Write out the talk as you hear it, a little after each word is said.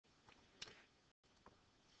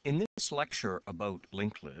In this lecture about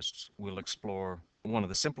linked lists, we'll explore one of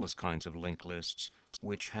the simplest kinds of linked lists,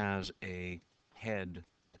 which has a head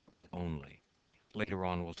only. Later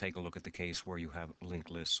on, we'll take a look at the case where you have linked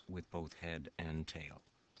lists with both head and tail.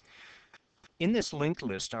 In this linked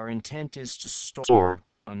list, our intent is to store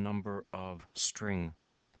a number of string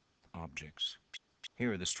objects.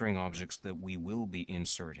 Here are the string objects that we will be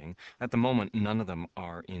inserting. At the moment, none of them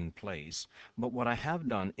are in place, but what I have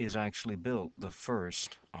done is actually built the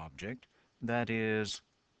first object, that is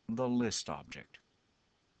the list object.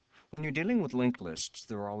 When you're dealing with linked lists,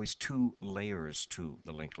 there are always two layers to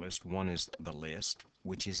the linked list. One is the list,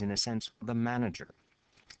 which is in a sense the manager.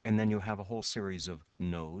 And then you have a whole series of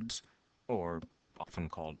nodes, or often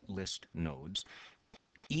called list nodes.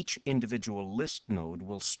 Each individual list node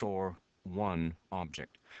will store one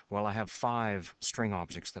object. Well, I have 5 string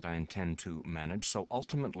objects that I intend to manage, so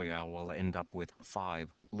ultimately I will end up with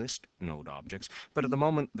 5 list node objects, but at the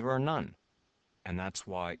moment there are none. And that's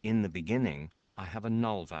why in the beginning I have a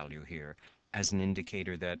null value here as an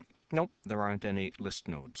indicator that, nope, there aren't any list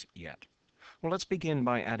nodes yet. Well, let's begin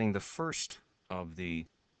by adding the first of the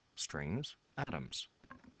strings, atoms.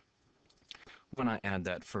 When I add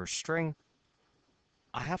that first string,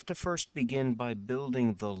 I have to first begin by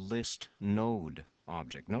building the list node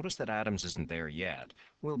object. Notice that atoms isn't there yet.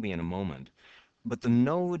 Will be in a moment. But the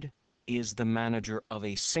node is the manager of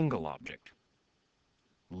a single object.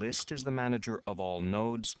 List is the manager of all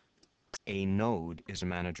nodes. A node is a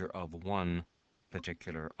manager of one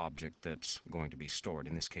particular object that's going to be stored.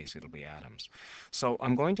 In this case, it'll be atoms. So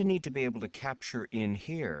I'm going to need to be able to capture in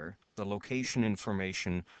here the location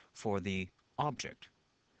information for the object.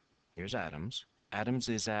 Here's atoms. Atoms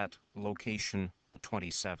is at location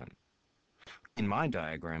 27. In my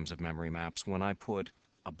diagrams of memory maps, when I put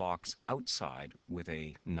a box outside with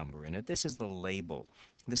a number in it, this is the label.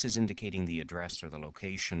 This is indicating the address or the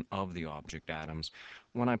location of the object atoms.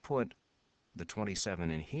 When I put the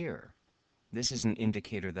 27 in here, this is an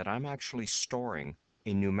indicator that I'm actually storing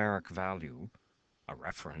a numeric value, a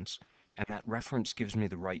reference, and that reference gives me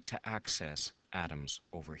the right to access atoms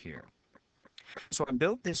over here. So I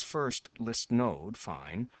built this first list node,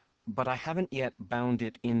 fine, but I haven't yet bound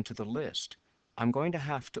it into the list. I'm going to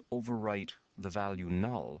have to overwrite the value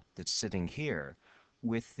null that's sitting here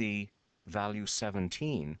with the value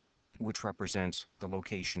 17, which represents the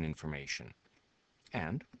location information.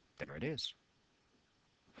 And there it is.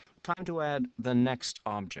 Time to add the next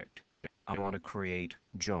object. I want to create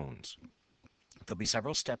Jones. There'll be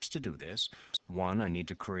several steps to do this. One, I need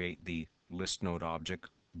to create the list node object,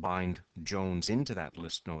 bind Jones into that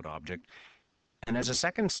list node object, and as a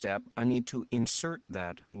second step, I need to insert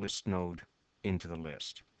that list node into the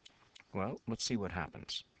list. Well, let's see what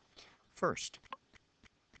happens. First,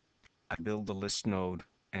 I build the list node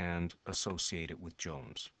and associate it with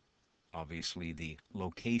Jones. Obviously, the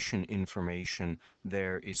location information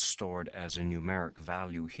there is stored as a numeric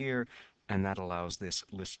value here, and that allows this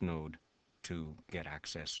list node to get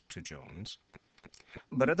access to Jones.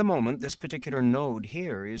 But at the moment, this particular node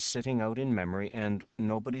here is sitting out in memory and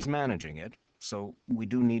nobody's managing it. So we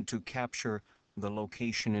do need to capture the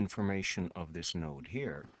location information of this node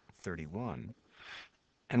here, 31.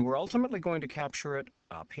 And we're ultimately going to capture it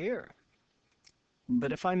up here.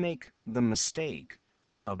 But if I make the mistake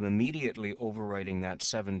of immediately overwriting that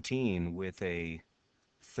 17 with a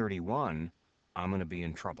 31, I'm going to be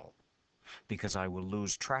in trouble because I will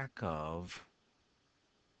lose track of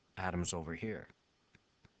atoms over here.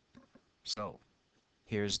 So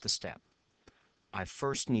here's the step. I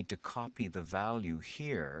first need to copy the value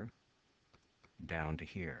here down to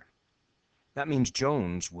here. That means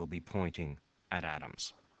Jones will be pointing at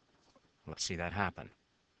atoms. Let's see that happen.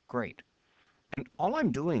 Great. And all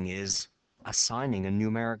I'm doing is assigning a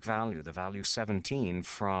numeric value, the value 17,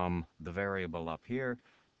 from the variable up here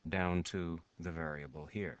down to the variable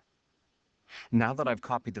here. Now that I've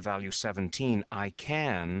copied the value 17, I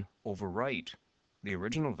can overwrite the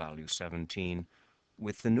original value 17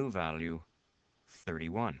 with the new value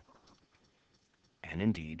 31. And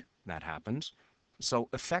indeed, that happens. So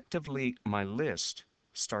effectively, my list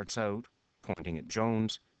starts out pointing at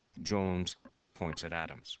Jones. Jones points at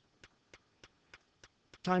atoms.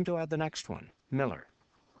 Time to add the next one, Miller.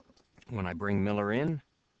 When I bring Miller in,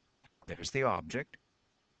 there's the object.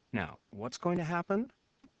 Now, what's going to happen?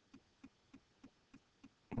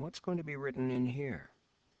 What's going to be written in here?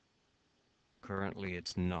 Currently,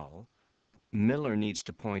 it's null. Miller needs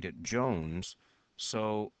to point at Jones,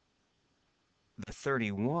 so the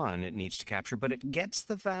 31 it needs to capture, but it gets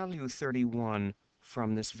the value 31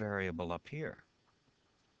 from this variable up here.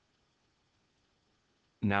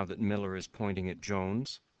 Now that Miller is pointing at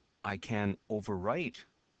Jones, I can overwrite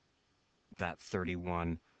that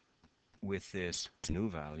 31 with this new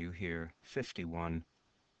value here, 51,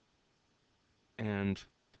 and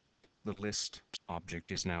the list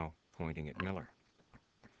object is now pointing at Miller.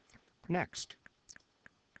 Next,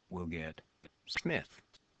 we'll get Smith.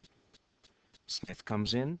 Smith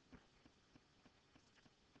comes in,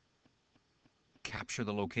 capture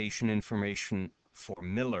the location information for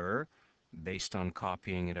Miller based on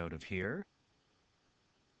copying it out of here.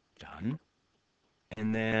 Done.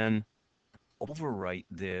 And then overwrite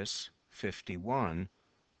this 51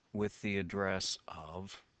 with the address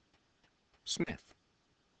of Smith.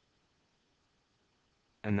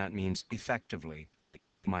 And that means effectively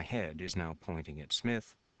my head is now pointing at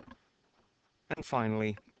Smith. And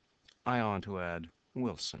finally, I want to add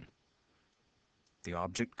Wilson. The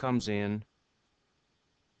object comes in,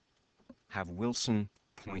 have Wilson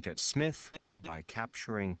point at Smith by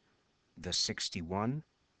capturing the 61,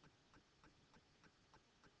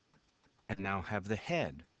 and now have the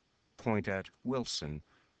head point at Wilson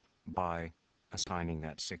by assigning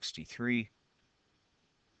that 63,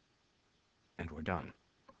 and we're done.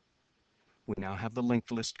 We now have the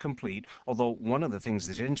linked list complete, although one of the things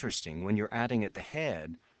that's interesting, when you're adding at the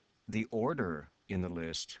head, the order in the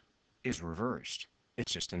list is reversed.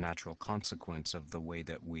 It's just a natural consequence of the way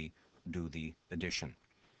that we do the addition.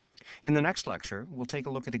 In the next lecture, we'll take a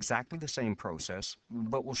look at exactly the same process,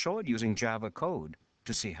 but we'll show it using Java code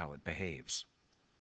to see how it behaves.